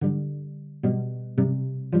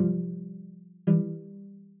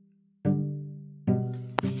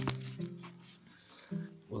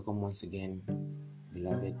once again,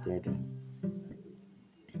 beloved brethren.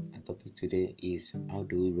 Our topic today is how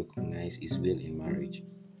do we recognize His will in marriage?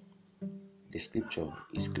 The scripture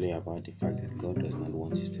is clear about the fact that God does not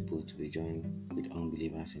want His people to be joined with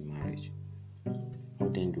unbelievers in marriage. How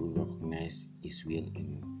then do we recognize His will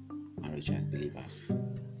in marriage as believers?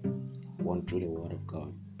 One, through the Word of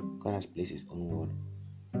God. God has placed His own Word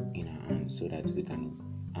in our hands so that we can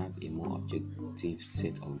have a more objective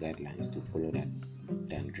set of guidelines to follow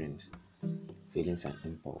than dreams, feelings, and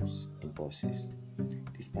impulses.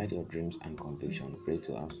 Despite your dreams and conviction, pray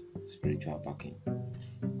to have spiritual backing.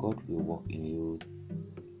 God will work in you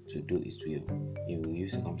to do His will. He will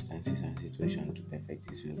use circumstances and situations to perfect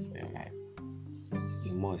His will for your life.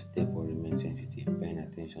 You must therefore remain sensitive, paying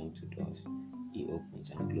attention to doors He opens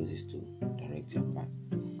and closes to direct your path.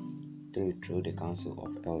 Through the counsel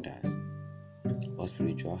of elders or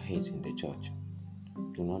spiritual heads in the church.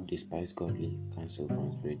 Do not despise godly counsel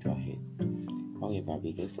from spiritual heads. However,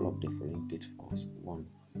 be careful of the following pitfalls. 1.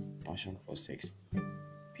 Passion for sex,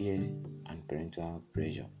 peer and parental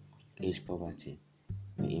pressure, age poverty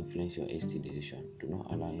may influence your hasty decision. Do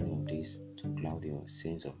not allow any of these to cloud your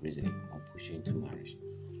sense of reasoning or push you into marriage.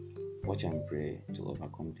 Watch and pray to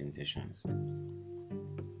overcome temptations.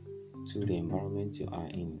 2. The environment you are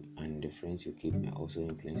in and the friends you keep may also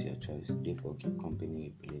influence your choice. Therefore, keep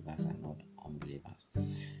company with believers and not unbelievers.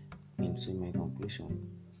 In my conclusion,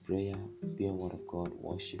 prayer, pure word of God,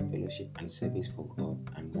 worship, fellowship, and service for God,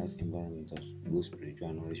 and that environment of good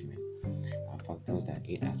spiritual nourishment are factors that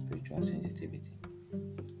aid our spiritual sensitivity.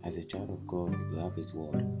 As a child of God, you have His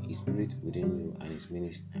word, His Spirit within you, and His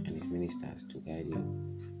ministers to guide you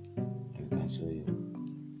and counsel you.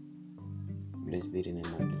 Blessed be the name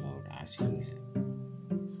of the Lord as you listen.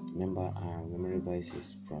 Remember our memory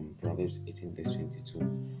verses from Proverbs 18 verse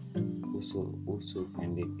 22. Whoso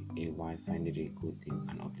findeth a wife findeth a good thing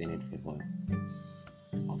and obtaineth favor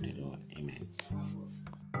of the Lord. Amen.